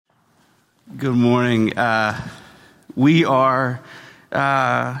Good morning. We're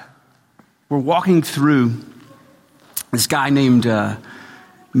walking through this guy named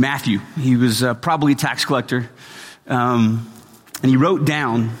Matthew. He was probably a tax collector, and he wrote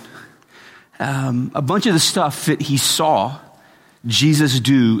down a bunch of the stuff that he saw Jesus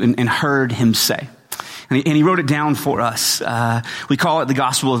do and heard him say. And he wrote it down for us. We call it the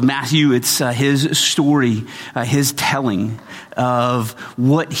Gospel of Matthew. It's his story, his telling of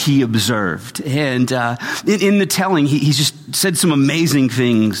what he observed. And in the telling, he just said some amazing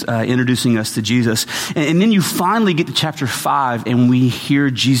things, introducing us to Jesus. And then you finally get to chapter 5, and we hear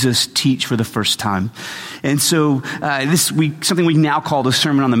Jesus teach for the first time. And so this week, something we now call the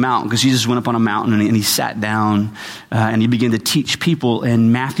Sermon on the Mount, because Jesus went up on a mountain and he sat down and he began to teach people,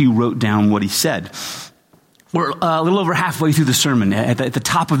 and Matthew wrote down what he said. We're a little over halfway through the sermon. At the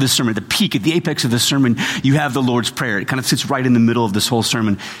top of the sermon, at the peak, at the apex of the sermon, you have the Lord's Prayer. It kind of sits right in the middle of this whole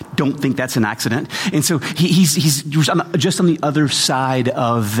sermon. Don't think that's an accident. And so he's just on the other side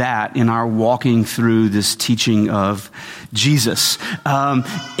of that in our walking through this teaching of Jesus.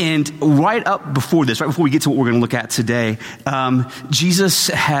 And right up before this, right before we get to what we're going to look at today, Jesus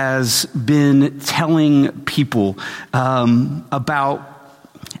has been telling people about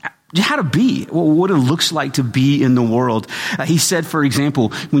how to be, what it looks like to be in the world. He said, for example,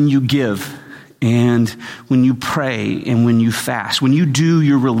 when you give and when you pray and when you fast, when you do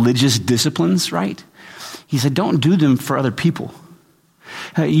your religious disciplines, right? He said, don't do them for other people.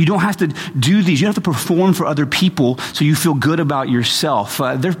 You don't have to do these. You don't have to perform for other people so you feel good about yourself.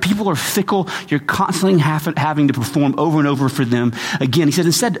 People are fickle. You're constantly having to perform over and over for them. Again, he said,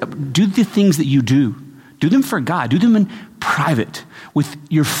 instead, do the things that you do. Do them for God. Do them in private with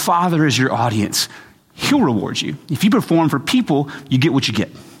your Father as your audience. He'll reward you. If you perform for people, you get what you get,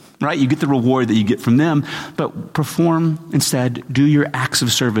 right? You get the reward that you get from them, but perform instead, do your acts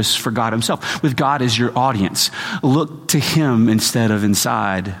of service for God himself, with God as your audience. Look to him instead of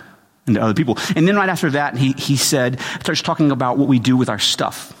inside and to other people. And then right after that, he starts talking about what we do with our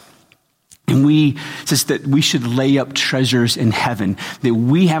stuff. And says that we should lay up treasures in heaven, that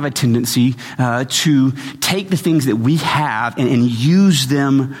we have a tendency to take the things that we have and use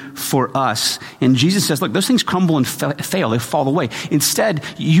them for us. And Jesus says, look, those things crumble and fail. They fall away. Instead,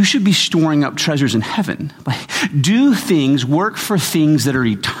 you should be storing up treasures in heaven. Do things, work for things that are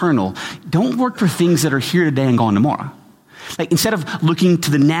eternal. Don't work for things that are here today and gone tomorrow. Like, instead of looking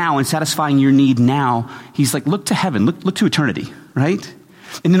to the now and satisfying your need now, he's like, look to heaven, look to eternity, right?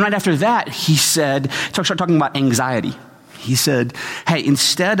 And then right after that, he said, start talking about anxiety. He said, hey,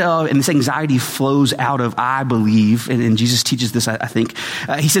 instead of, and this anxiety flows out of, I believe, and Jesus teaches this, I think,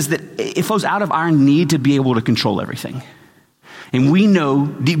 he says that it flows out of our need to be able to control everything. And we know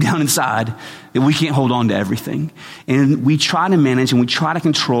deep down inside that we can't hold on to everything. And we try to manage and we try to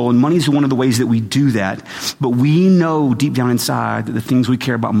control, and money is one of the ways that we do that. But we know deep down inside that the things we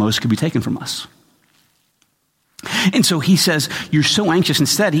care about most could be taken from us. And so he says, you're so anxious.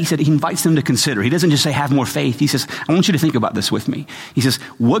 Instead, he invites them to consider. He doesn't just say, have more faith. He says, I want you to think about this with me. He says,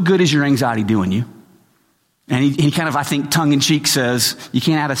 what good is your anxiety doing you? And he kind of, I think, tongue-in-cheek says, you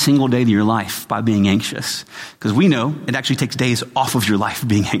can't add a single day to your life by being anxious. Because we know it actually takes days off of your life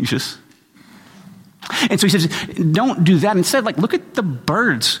being anxious. And so he says, don't do that. Instead, look at the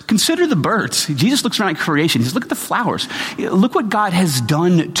birds. Consider the birds. Jesus looks around at creation. He says, look at the flowers. Look what God has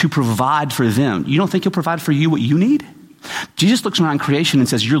done to provide for them. You don't think he'll provide for you what you need? Jesus looks around creation and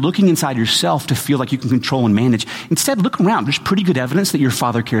says, you're looking inside yourself to feel like you can control and manage. Instead, look around. There's pretty good evidence that your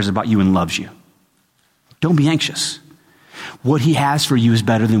Father cares about you and loves you. Don't be anxious. What he has for you is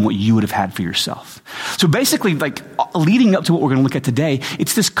better than what you would have had for yourself. So basically, leading up to what we're going to look at today,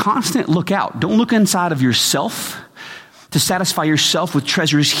 it's this constant look out. Don't look inside of yourself to satisfy yourself with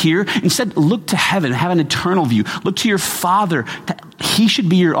treasures here. Instead, look to heaven, have an eternal view. Look to your Father. He should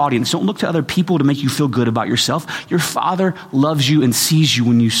be your audience. Don't look to other people to make you feel good about yourself. Your Father loves you and sees you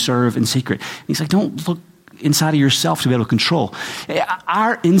when you serve in secret. And he's like, don't look inside of yourself to be able to control.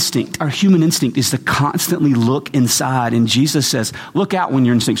 Our instinct, our human instinct, is to constantly look inside. And Jesus says, look out when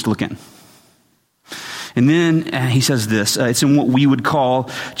your instincts to look in. And then he says this, it's in what we would call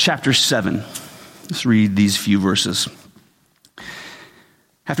chapter 7. Let's read these few verses.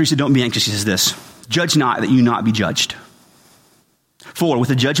 After he said, don't be anxious, he says this, judge not that you not be judged. For with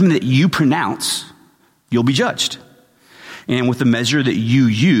the judgment that you pronounce, you'll be judged. And with the measure that you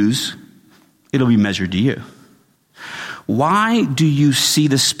use, it'll be measured to you. Why do you see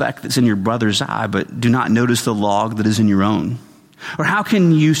the speck that's in your brother's eye, but do not notice the log that is in your own? Or how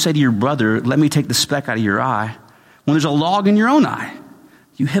can you say to your brother, let me take the speck out of your eye, when there's a log in your own eye?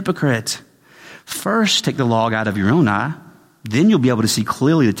 You hypocrite. First take the log out of your own eye, Then you'll be able to see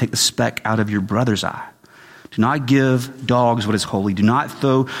clearly to take the speck out of your brother's eye. Do not give dogs what is holy. Do not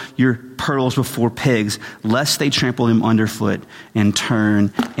throw your pearls before pigs, lest they trample them underfoot and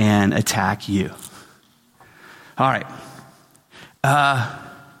turn and attack you. All right.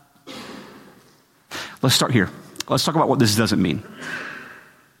 Let's start here. Let's talk about what this doesn't mean.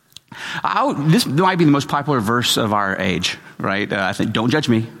 This might be the most popular verse of our age, right? I think, don't judge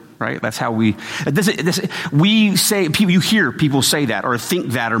me, right? That's how we say, you hear people say that or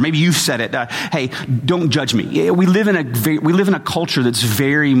think that, or maybe you've said it. Hey, don't judge me. We live in a culture that's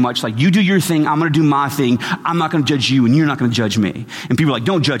very much like, you do your thing, I'm going to do my thing. I'm not going to judge you, and you're not going to judge me. And people are like,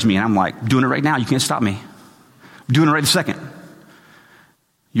 don't judge me. And I'm like, doing it right now. You can't stop me. I'm doing it right this second.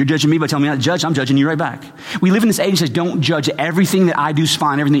 You're judging me by telling me not to judge. I'm judging you right back. We live in this age that says, don't judge. Everything that I do is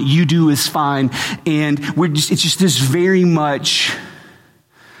fine. Everything that you do is fine. And it's just this very much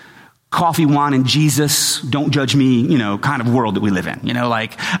coffee, wine, and Jesus, don't judge me, kind of world that we live in.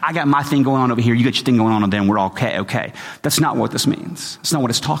 Like, I got my thing going on over here. You got your thing going on over there, and we're all okay. That's not what this means. That's not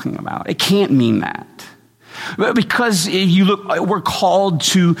what it's talking about. It can't mean that. Because you look, we're called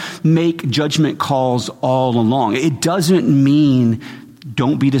to make judgment calls all along. It doesn't mean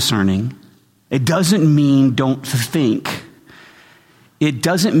don't be discerning. It doesn't mean don't think. It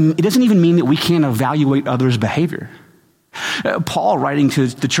doesn't even mean that we can't evaluate others' behavior. Paul, writing to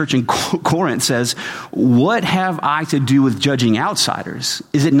the church in Corinth, says, what have I to do with judging outsiders?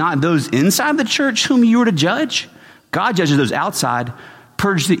 Is it not those inside the church whom you are to judge? God judges those outside.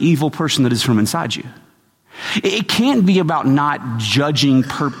 Purge the evil person that is from inside you. It can't be about not judging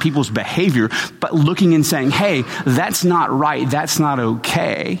people's behavior, but looking and saying, hey, that's not right, that's not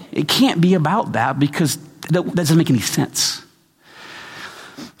okay. It can't be about that, because that doesn't make any sense.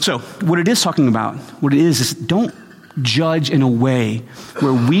 So what it is talking about, what it is don't judge in a way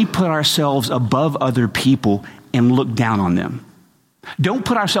where we put ourselves above other people and look down on them. Don't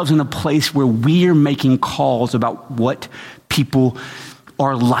put ourselves in a place where we are making calls about what people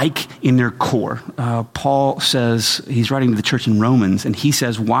are like in their core. Paul says, he's writing to the church in Romans, and he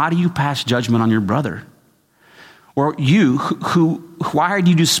says, why do you pass judgment on your brother? Or you, why do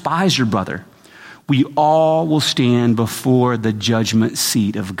you despise your brother? We all will stand before the judgment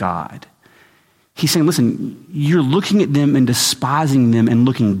seat of God. He's saying, listen, you're looking at them and despising them and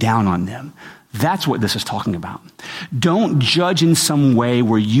looking down on them. That's what this is talking about. Don't judge in some way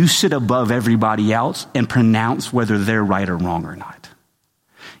where you sit above everybody else and pronounce whether they're right or wrong or not.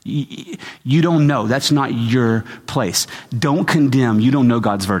 You don't know. That's not your place. Don't condemn. You don't know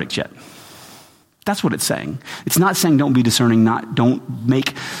God's verdict yet. That's what it's saying. It's not saying don't be discerning, don't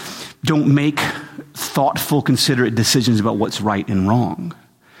make thoughtful, considerate decisions about what's right and wrong.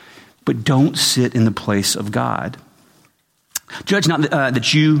 But don't sit in the place of God. Judge not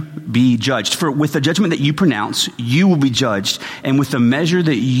that you be judged. For with the judgment that you pronounce, you will be judged. And with the measure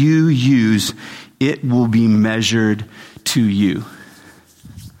that you use, it will be measured to you.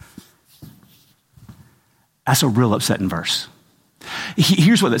 That's a real upsetting verse.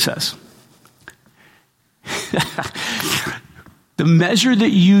 Here's what it says. The measure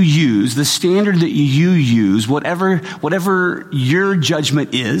that you use, the standard that you use, whatever your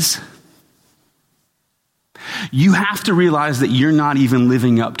judgment is, you have to realize that you're not even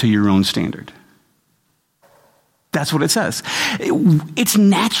living up to your own standard. That's what it says. It's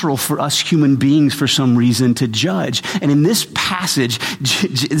natural for us human beings for some reason to judge. And in this passage,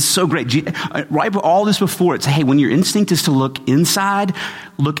 it's so great. Right all this before it, say, hey, when your instinct is to look inside,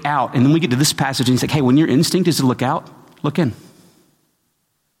 look out. And then we get to this passage and it's like, hey, when your instinct is to look out, look in.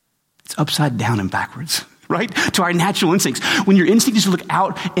 It's upside down and backwards, right? To our natural instincts. When your instinct is to look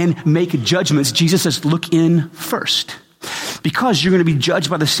out and make judgments, Jesus says, look in first. Because you're going to be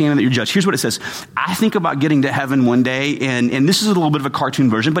judged by the standard that you're judged. Here's what it says. I think about getting to heaven one day, and this is a little bit of a cartoon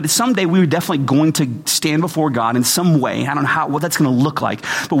version, but someday we're definitely going to stand before God in some way. I don't know what that's going to look like,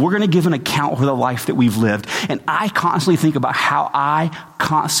 but we're going to give an account for the life that we've lived. And I constantly think about how I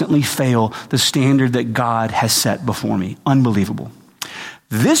constantly fail the standard that God has set before me. Unbelievable.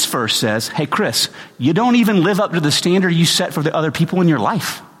 This verse says, hey, Chris, you don't even live up to the standard you set for the other people in your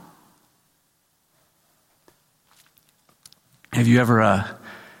life. Have you ever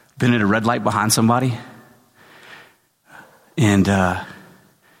been at a red light behind somebody and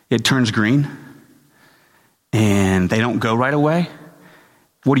it turns green and they don't go right away?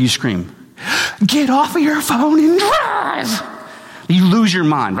 What do you scream? Get off of your phone and drive. You lose your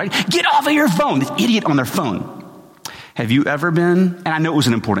mind, right? Get off of your phone. This idiot on their phone. Have you ever been, and I know it was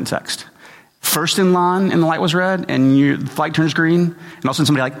an important text, first in line and the light was red and your light turns green and all of a sudden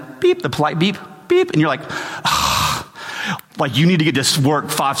somebody like, beep, the polite beep, beep, and you're like, like you need to get this work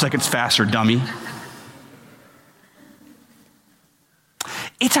 5 seconds faster, dummy.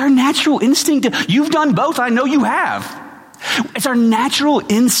 It's our natural instinct. You've done both. I know you have. It's our natural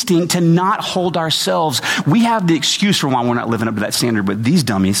instinct to not hold ourselves. We have the excuse for why we're not living up to that standard, but these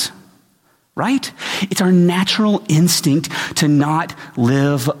dummies, right? It's our natural instinct to not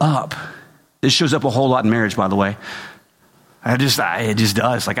live up. This shows up a whole lot in marriage, by the way. It just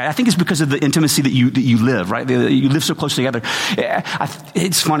does. Like, I think it's because of the intimacy that you live, right? You live so close together.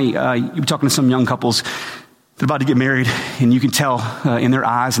 It's funny. You're talking to some young couples. They're about to get married, and you can tell in their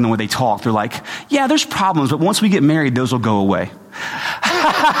eyes and the way they talk. They're like, yeah, there's problems, but once we get married, those will go away.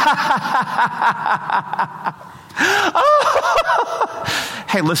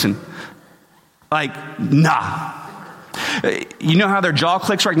 Hey, listen. Like, nah. You know how their jaw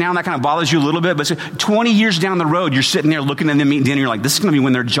clicks right now, and that kind of bothers you a little bit, but 20 years down the road, you're sitting there looking at them eating dinner, you're like, this is going to be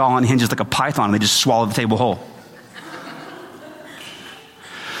when their jaw unhinges like a python, and they just swallow the table whole.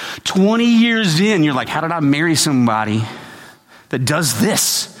 20 years in, you're like, how did I marry somebody that does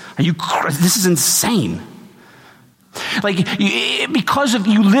this? This is insane. Like, because of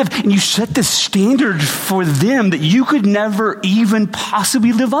you live and you set this standard for them that you could never even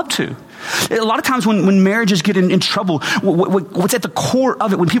possibly live up to. A lot of times when marriages get in trouble, what's at the core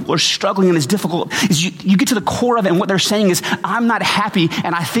of it when people are struggling and it's difficult is you get to the core of it, and what they're saying is, I'm not happy,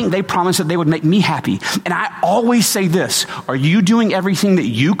 and I think they promised that they would make me happy. And I always say this: are you doing everything that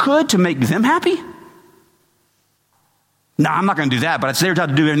you could to make them happy? No, I'm not going to do that, but it's their job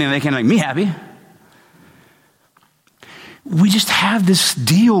to do everything they can to make me happy. We just have this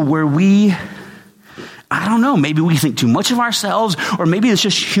deal where I don't know, maybe we think too much of ourselves, or maybe it's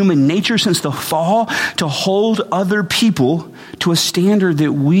just human nature since the fall to hold other people to a standard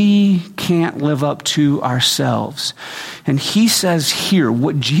that we can't live up to ourselves. And he says here,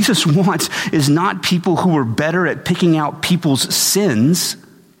 what Jesus wants is not people who are better at picking out people's sins,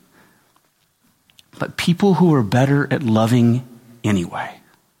 but people who are better at loving anyway.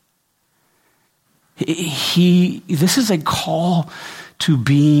 This is a call to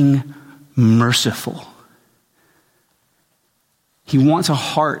being merciful. He wants a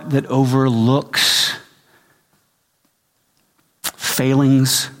heart that overlooks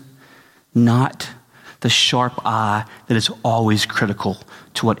failings, not the sharp eye that is always critical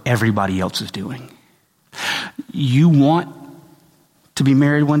to what everybody else is doing. You want to be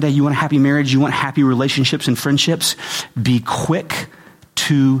married one day? You want a happy marriage? You want happy relationships and friendships? Be quick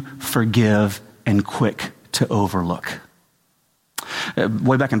to forgive and quick to overlook.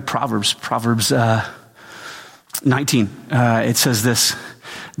 Way back in Proverbs 19, it says this: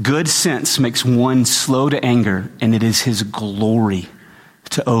 good sense makes one slow to anger, and it is his glory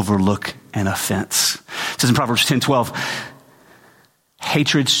to overlook an offense. It says in Proverbs 10:12,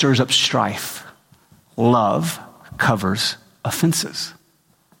 hatred stirs up strife. Love covers offenses.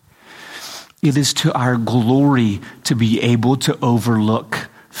 It is to our glory to be able to overlook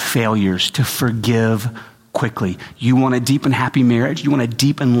failures, to forgive quickly. You want a deep and happy marriage? You want a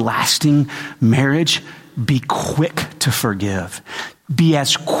deep and lasting marriage? Be quick to forgive. Be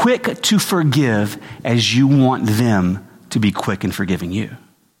as quick to forgive as you want them to be quick in forgiving you.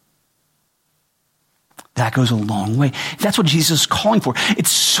 That goes a long way. That's what Jesus is calling for.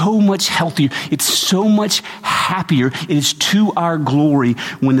 It's so much healthier. It's so much happier. It is to our glory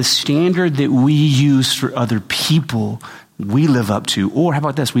when the standard that we use for other people we live up to. Or how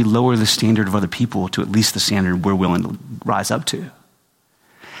about this? We lower the standard of other people to at least the standard we're willing to rise up to.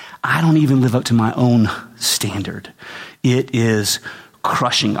 I don't even live up to my own standard. It is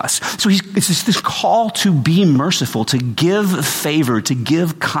crushing us. So it's this call to be merciful, to give favor, to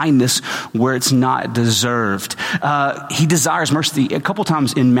give kindness where it's not deserved. He desires mercy. A couple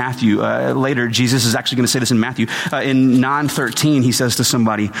times in Matthew, later, Jesus is actually going to say this in Matthew. In 9:13, he says to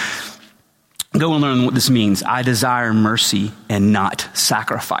somebody, go and learn what this means. I desire mercy and not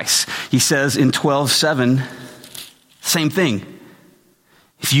sacrifice. He says in 12:7, same thing.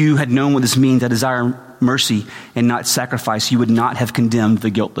 If you had known what this means, I desire mercy and not sacrifice, you would not have condemned the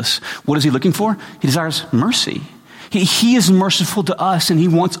guiltless. What is he looking for? He desires mercy. He is merciful to us, and he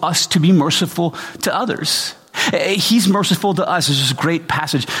wants us to be merciful to others. He's merciful to us. There's this great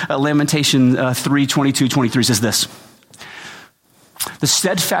passage, Lamentation 3:22-23 says this: the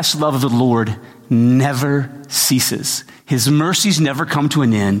steadfast love of the Lord never ceases. His mercies never come to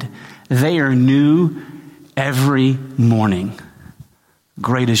an end. They are new every morning.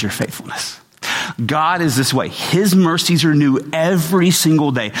 Great is your faithfulness. God is this way. His mercies are new every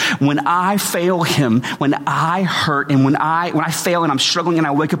single day. When I fail him, when I hurt, and when I fail and I'm struggling and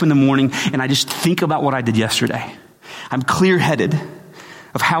I wake up in the morning and I just think about what I did yesterday, I'm clear-headed.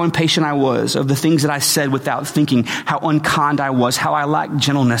 of how impatient I was, of the things that I said without thinking, how unkind I was, how I lacked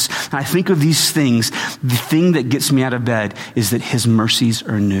gentleness. And I think of these things. The thing that gets me out of bed is that his mercies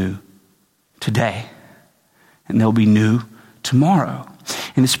are new today, and they'll be new tomorrow.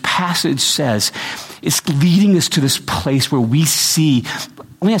 And this passage says, it's leading us to this place where we see,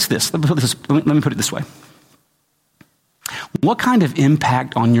 let me ask this, let me put it this way. What kind of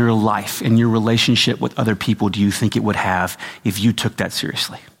impact on your life and your relationship with other people do you think it would have if you took that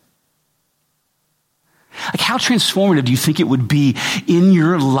seriously? Like, how transformative do you think it would be in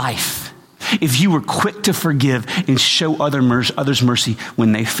your life if you were quick to forgive and show others mercy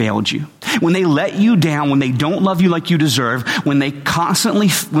when they failed you, when they let you down, when they don't love you like you deserve, when they constantly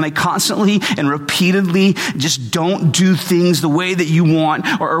and repeatedly just don't do things the way that you want,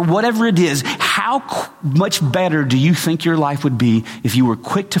 or whatever it is? How much better do you think your life would be if you were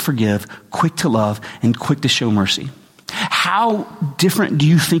quick to forgive, quick to love, and quick to show mercy? How different do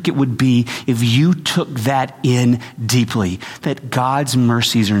you think it would be if you took that in deeply, that God's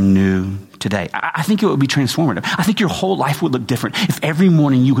mercies are new today? I think it would be transformative. I think your whole life would look different if every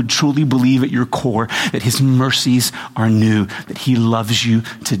morning you could truly believe at your core that his mercies are new, that he loves you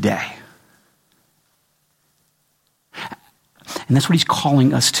today. And that's what he's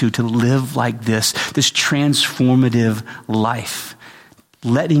calling us to live like this transformative life,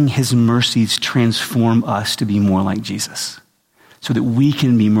 letting his mercies transform us to be more like Jesus so that we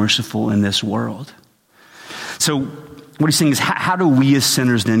can be merciful in this world. So what he's saying is, how do we as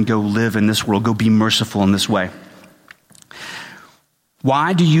sinners then go live in this world, go be merciful in this way?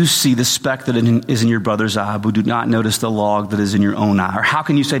 Why do you see the speck that is in your brother's eye, but do not notice the log that is in your own eye? Or how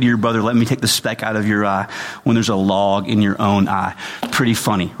can you say to your brother, let me take the speck out of your eye when there's a log in your own eye? Pretty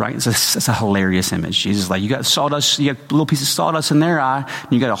funny, right? It's a hilarious image. Jesus is like, you got sawdust, you got a little piece of sawdust in their eye,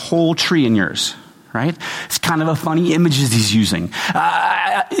 and you got a whole tree in yours, right? It's kind of a funny image that he's using.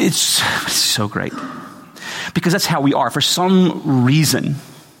 It's so great. Because that's how we are. For some reason,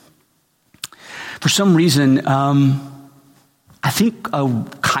 I think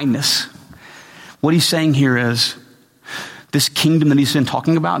kindness. What he's saying here is this kingdom that he's been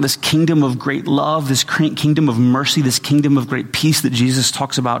talking about, this kingdom of great love, this kingdom of mercy, this kingdom of great peace that Jesus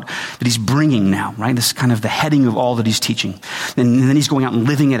talks about, that he's bringing now, right? This is kind of the heading of all that he's teaching. And then he's going out and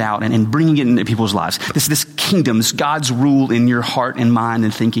living it out and bringing it into people's lives. This kingdom, this God's rule in your heart and mind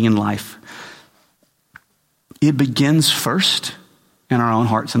and thinking in life. It begins first in our own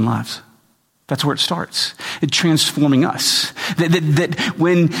hearts and lives. That's where it starts. It's transforming us. That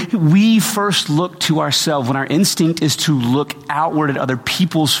when we first look to ourselves, when our instinct is to look outward at other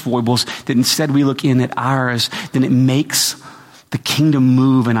people's foibles, that instead we look in at ours, then it makes the kingdom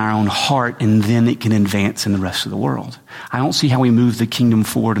move in our own heart, and then it can advance in the rest of the world. I don't see how we move the kingdom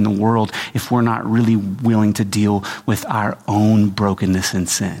forward in the world if we're not really willing to deal with our own brokenness and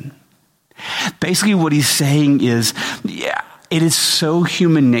sin. Basically what he's saying is, it is so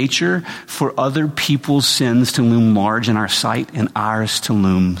human nature for other people's sins to loom large in our sight and ours to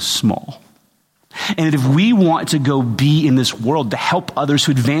loom small. And if we want to go be in this world to help others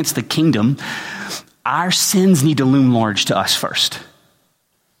to advance the kingdom, our sins need to loom large to us first.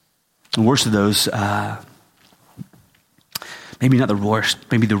 The worst of those, maybe not the worst,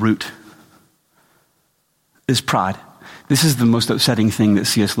 maybe the root, is pride. This is the most upsetting thing that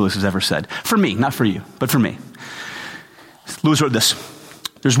C.S. Lewis has ever said. For me, not for you, but for me. Lewis wrote this: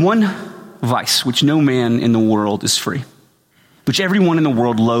 there's one vice which no man in the world is free, which everyone in the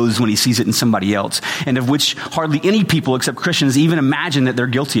world loathes when he sees it in somebody else, and of which hardly any people except Christians even imagine that they're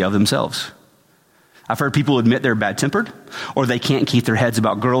guilty of themselves. I've heard people admit they're bad-tempered, or they can't keep their heads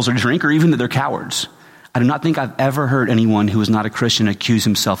about girls or drink, or even that they're cowards. I do not think I've ever heard anyone who is not a Christian accuse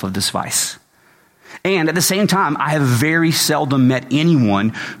himself of this vice. And at the same time, I have very seldom met anyone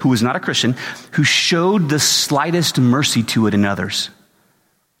who is not a Christian who showed the slightest mercy to it in others.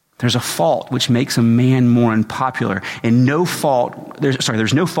 There's a fault which makes a man more unpopular, and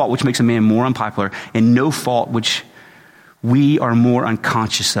there's no fault which makes a man more unpopular, and no fault which we are more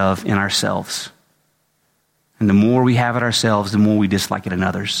unconscious of in ourselves. And the more we have it ourselves, the more we dislike it in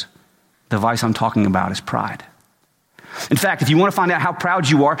others. The vice I'm talking about is pride. In fact, if you want to find out how proud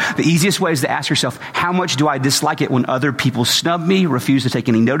you are, the easiest way is to ask yourself, how much do I dislike it when other people snub me, refuse to take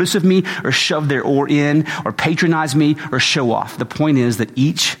any notice of me, or shove their oar in, or patronize me, or show off? The point is that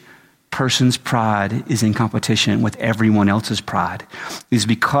each person's pride is in competition with everyone else's pride. It is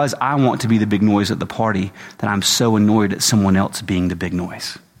because I want to be the big noise at the party that I'm so annoyed at someone else being the big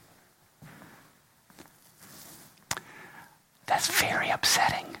noise. That's very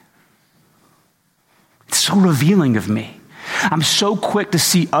upsetting. It's so revealing of me. I'm so quick to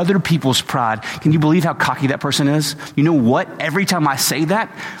see other people's pride. Can you believe how cocky that person is? You know what? Every time I say that,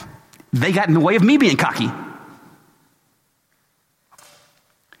 they got in the way of me being cocky.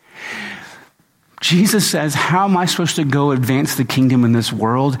 Jesus says, how am I supposed to go advance the kingdom in this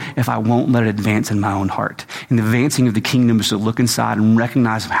world if I won't let it advance in my own heart? And the advancing of the kingdom is to look inside and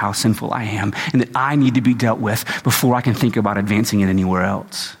recognize how sinful I am and that I need to be dealt with before I can think about advancing it anywhere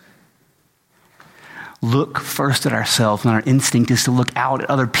else. Look first at ourselves, and our instinct is to look out at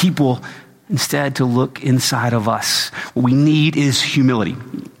other people instead to look inside of us. What we need is humility.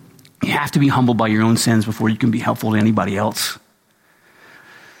 You have to be humbled by your own sins before you can be helpful to anybody else.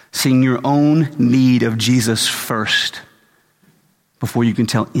 Seeing your own need of Jesus first before you can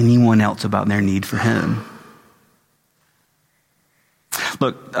tell anyone else about their need for him.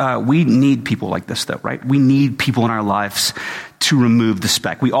 Look, we need people like this though, right? We need people in our lives to remove the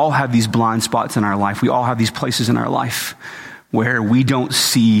speck. We all have these blind spots in our life. We all have these places in our life where we don't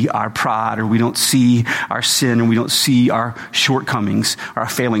see our pride, or we don't see our sin, or we don't see our shortcomings, our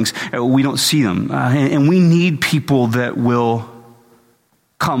failings. We don't see them. And we need people that will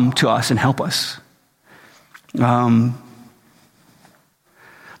come to us and help us. But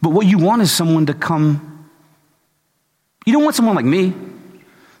what you want is someone to come. You don't want someone like me.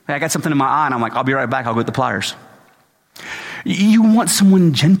 I got something in my eye and I'm like, I'll be right back. I'll go get the pliers. You want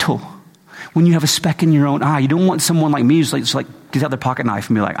someone gentle when you have a speck in your own eye. You don't want someone like me who's like get out their pocket knife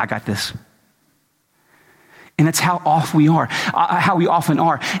and be like, I got this. And that's how off we are, how we often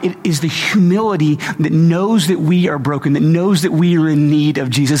are. It is the humility that knows that we are broken, that knows that we are in need of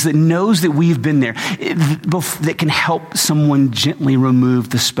Jesus, that knows that we've been there, that can help someone gently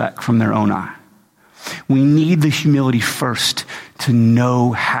remove the speck from their own eye. We need the humility first to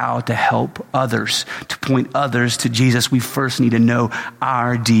know how to help others, to point others to Jesus. We first need to know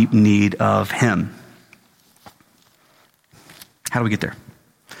our deep need of him. How do we get there?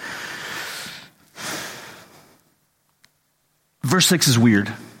 Verse 6 is weird.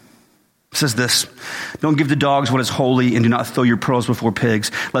 It says this: don't give the dogs what is holy, and do not throw your pearls before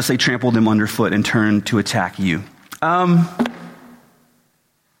pigs, lest they trample them underfoot and turn to attack you.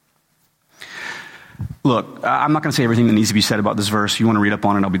 Look, I'm not going to say everything that needs to be said about this verse. If you want to read up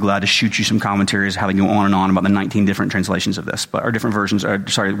on it, I'll be glad to shoot you some commentaries, how they go on and on about the 19 different translations of this, or different versions,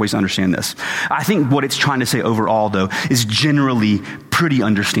 ways to understand this. I think what it's trying to say overall, though, is generally pretty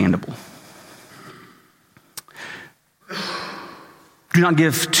understandable. Do not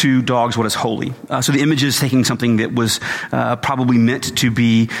give to dogs what is holy. So the image is taking something that was probably meant to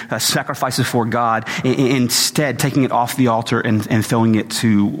be sacrifices for God, instead taking it off the altar and throwing it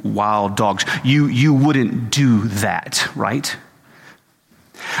to wild dogs. You wouldn't do that, right?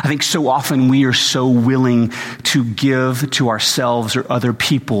 I think so often we are so willing to give to ourselves or other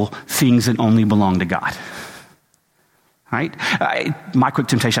people things that only belong to God. Right? My quick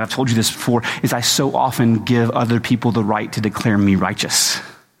temptation, I've told you this before, is I so often give other people the right to declare me righteous.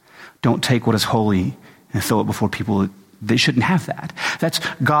 Don't take what is holy and throw it before people. They shouldn't have that. That's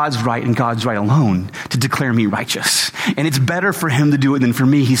God's right and God's right alone to declare me righteous. And it's better for him to do it than for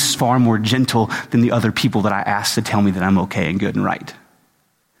me. He's far more gentle than the other people that I ask to tell me that I'm okay and good and right.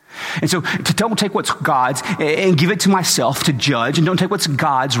 And so don't take what's God's and give it to myself to judge, and don't take what's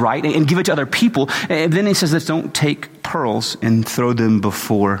God's right and give it to other people. And then he says this: don't take pearls and throw them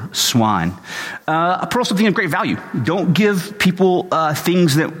before swine. A pearl is something of great value. Don't give people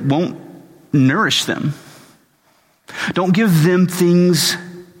things that won't nourish them. Don't give them things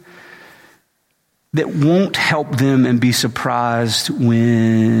that won't help them, and be surprised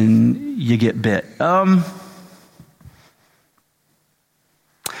when you get bit.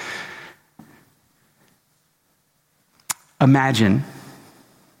 Imagine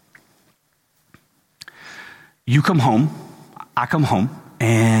you come home, I come home,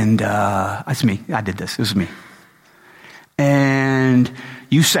 and it's me. I did this. This is me. And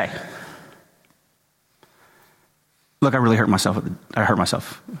you say, look, I really hurt myself. I hurt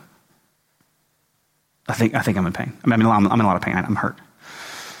myself. I think I'm in pain. I'm in a lot of pain. I'm hurt.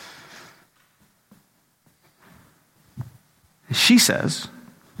 She says,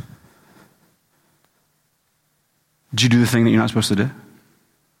 did you do the thing that you're not supposed to do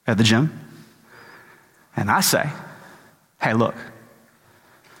at the gym? And I say, hey, look,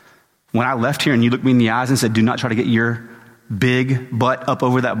 when I left here and you looked me in the eyes and said, do not try to get your big butt up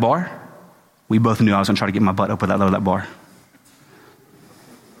over that bar, we both knew I was going to try to get my butt up over that bar.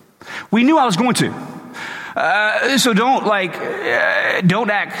 We knew I was going to. So don't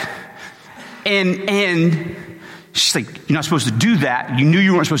act. And She's like, you're not supposed to do that. You knew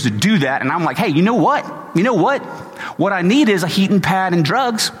you weren't supposed to do that. And I'm like, hey, you know what? What I need is a heating pad and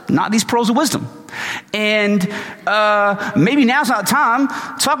drugs, not these pearls of wisdom. And maybe now's not the time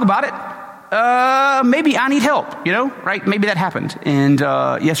to talk about it. Maybe I need help, right? Maybe that happened. And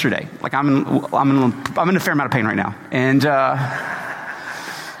yesterday, like I'm in a fair amount of pain right now. And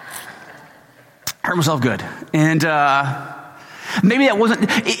hurt myself good. And maybe that wasn't,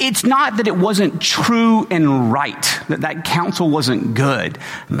 it's not that it wasn't true and right, that counsel wasn't good.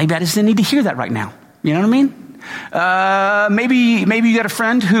 Maybe I just didn't need to hear that right now. You know what I mean? Maybe you got a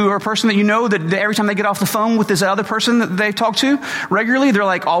friend or a person that you know that every time they get off the phone with this other person that they talk to regularly, they're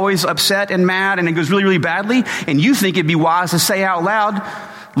like always upset and mad and it goes really, really badly. And you think it'd be wise to say out loud,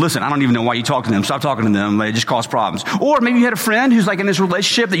 listen, I don't even know why you talk to them. Stop talking to them. They just cause problems. Or maybe you had a friend who's like in this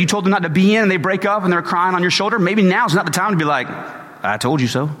relationship that you told them not to be in and they break up and they're crying on your shoulder. Maybe now's not the time to be like, I told you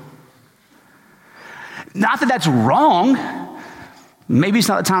so. Not that that's wrong. Maybe it's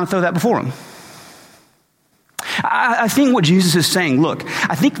not the time to throw that before them. I think what Jesus is saying, look,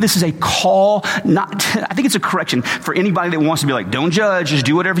 I think this is a call, I think it's a correction for anybody that wants to be like, don't judge, just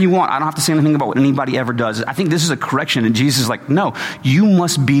do whatever you want. I don't have to say anything about what anybody ever does. I think this is a correction, and Jesus is like, no, you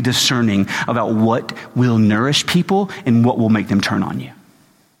must be discerning about what will nourish people and what will make them turn on you.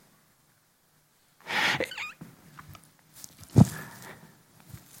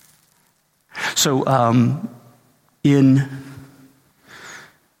 So, in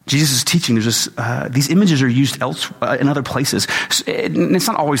Jesus' teaching, there's these images are used in other places. And it's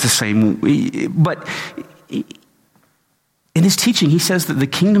not always the same, but in his teaching, he says that the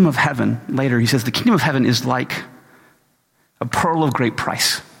kingdom of heaven, later he says the kingdom of heaven is like a pearl of great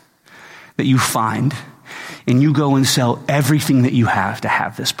price that you find, and you go and sell everything that you have to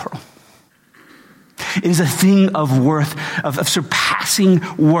have this pearl. It is a thing of worth, of surpassing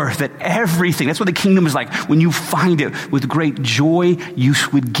worth, that everything, that's what the kingdom is like. When you find it with great joy, you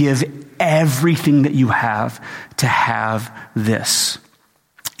would give everything that you have to have this.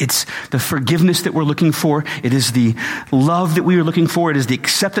 It's the forgiveness that we're looking for. It is the love that we are looking for. It is the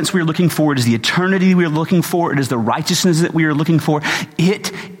acceptance we are looking for. It is the eternity we are looking for. It is the righteousness that we are looking for.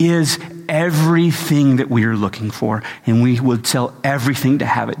 It is everything that we are looking for. And we would sell everything to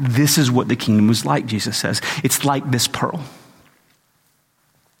have it. This is what the kingdom is like, Jesus says. It's like this pearl.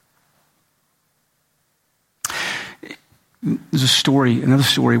 There's another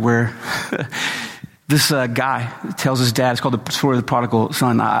story where this guy tells his dad, it's called the story of the prodigal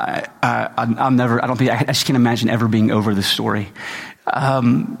son. I just can't imagine ever being over this story.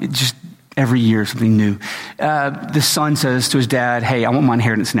 Just every year, something new. The son says to his dad, hey, I want my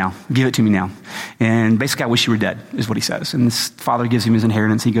inheritance now. Give it to me now. And basically, I wish you were dead, is what he says. And his father gives him his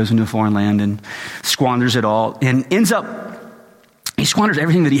inheritance. He goes into a foreign land and squanders it all and he squanders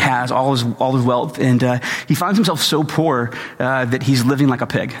everything that he has, all his wealth. And he finds himself so poor that he's living like a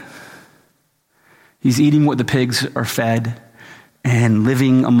pig. He's eating what the pigs are fed and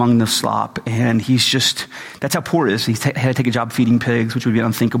living among the slop. And that's how poor he is. He had to take a job feeding pigs, which would be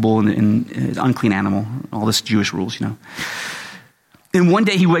unthinkable and an unclean animal, all this Jewish rules, And one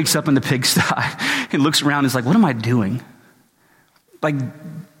day he wakes up in the pigsty and looks around and is like, what am I doing? Like,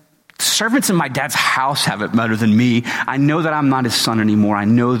 servants in my dad's house have it better than me. I know that I'm not his son anymore. I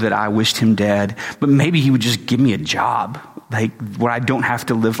know that I wished him dead, but maybe he would just give me a job, like where I don't have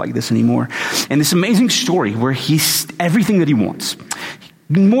to live like this anymore. And this amazing story where he's everything that he wants,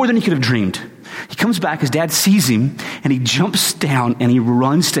 more than he could have dreamed. He comes back, his dad sees him, and he jumps down and he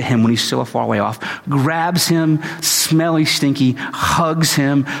runs to him when he's so far away off, grabs him, smelly, stinky, hugs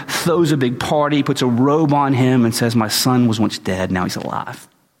him, throws a big party, puts a robe on him and says, my son was once dead, now he's alive.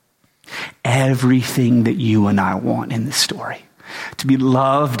 Everything that you and I want in this story. To be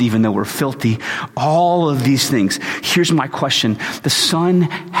loved even though we're filthy. All of these things. Here's my question. The son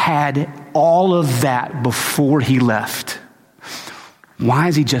had all of that before he left. Why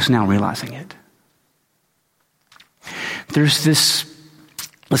is he just now realizing it? There's this,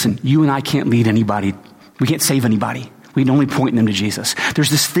 listen, you and I can't lead anybody. We can't save anybody. We can only point them to Jesus. There's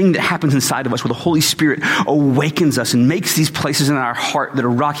this thing that happens inside of us where the Holy Spirit awakens us and makes these places in our heart that are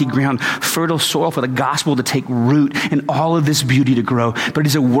rocky ground, fertile soil for the gospel to take root and all of this beauty to grow. But it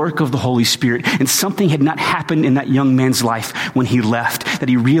is a work of the Holy Spirit. And something had not happened in that young man's life when he left that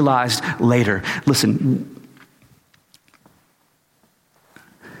he realized later. Listen,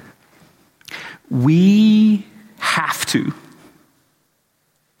 we have to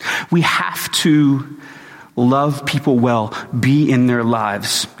love people well, be in their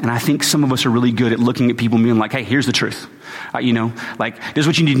lives. And I think some of us are really good at looking at people and being like, hey, here's the truth. Like, this is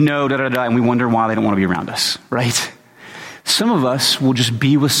what you need to know, and we wonder why they don't want to be around us, right? Some of us will just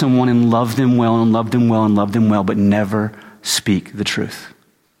be with someone and love them well and love them well and love them well, but never speak the truth.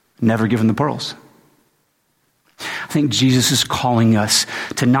 Never give them the pearls. I think Jesus is calling us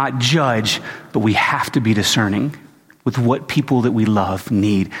to not judge, but we have to be discerning with what people that we love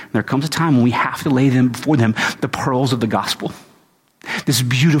need. And there comes a time when we have to lay them before them the pearls of the gospel. This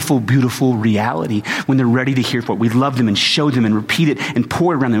beautiful, beautiful reality when they're ready to hear for it. We love them and show them and repeat it and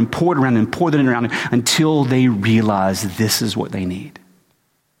pour it around them and pour it around them and pour it around them until they realize this is what they need.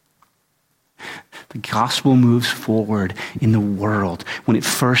 The gospel moves forward in the world when it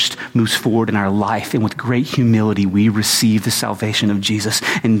first moves forward in our life, and with great humility we receive the salvation of Jesus.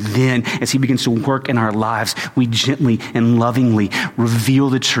 And then as he begins to work in our lives, we gently and lovingly reveal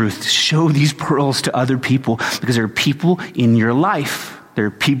the truth, show these pearls to other people, because there are people in your life. There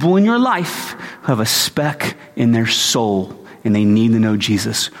are people in your life who have a speck in their soul and they need to know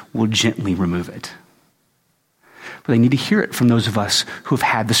Jesus. We'll gently remove it. But they need to hear it from those of us who have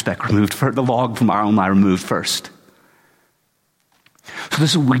had the speck removed, the log from our own eye removed first. So this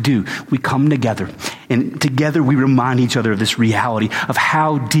is what we do. We come together, and together we remind each other of this reality of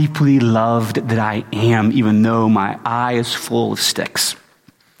how deeply loved that I am, even though my eye is full of sticks.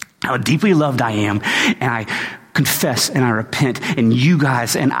 How deeply loved I am, and I confess and I repent, and you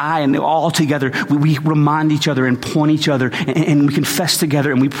guys and I and all together, we remind each other and point each other, and we confess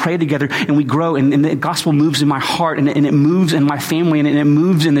together and we pray together and we grow, and the gospel moves in my heart, and it moves in my family, and it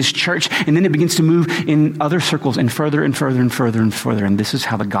moves in this church, and then it begins to move in other circles and further and further and further and further. And this is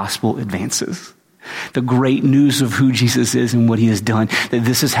how the gospel advances. The great news of who Jesus is and what he has done, that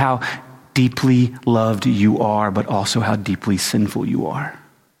this is how deeply loved you are, but also how deeply sinful you are.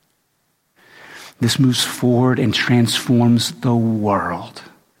 This moves forward and transforms the world.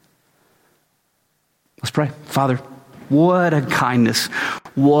 Let's pray. Father, what a kindness,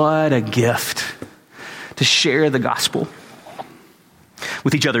 what a gift to share the gospel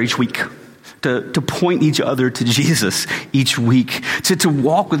with each other each week, to point each other to Jesus each week, to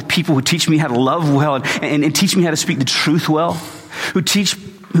walk with people who teach me how to love well and teach me how to speak the truth well, who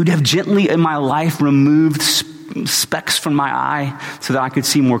have gently in my life removed specks from my eye so that I could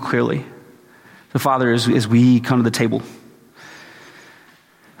see more clearly. So Father, as we come to the table,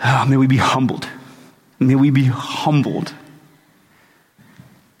 may we be humbled. May we be humbled.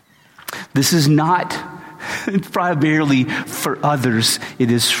 This is not primarily for others.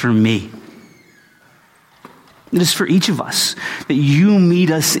 It is for me. It is for each of us that you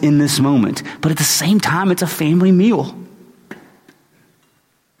meet us in this moment. But at the same time, it's a family meal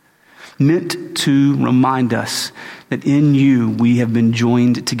meant to remind us that in you we have been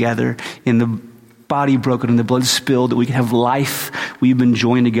joined together in the body broken and the blood spilled, that we can have life. We've been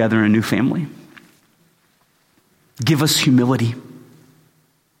joined together in a new family. Give us humility.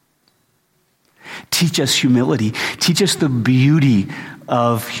 Teach us humility. Teach us the beauty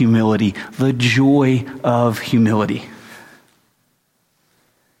of humility, the joy of humility.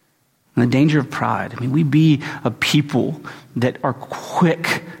 And the danger of pride. We be a people that are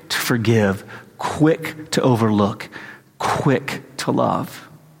quick to forgive, quick to overlook, quick to love.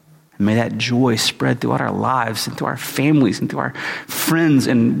 May that joy spread throughout our lives and through our families and through our friends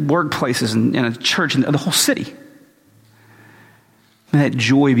and workplaces and a church and the whole city. May that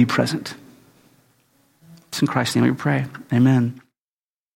joy be present. It's in Christ's name we pray. Amen.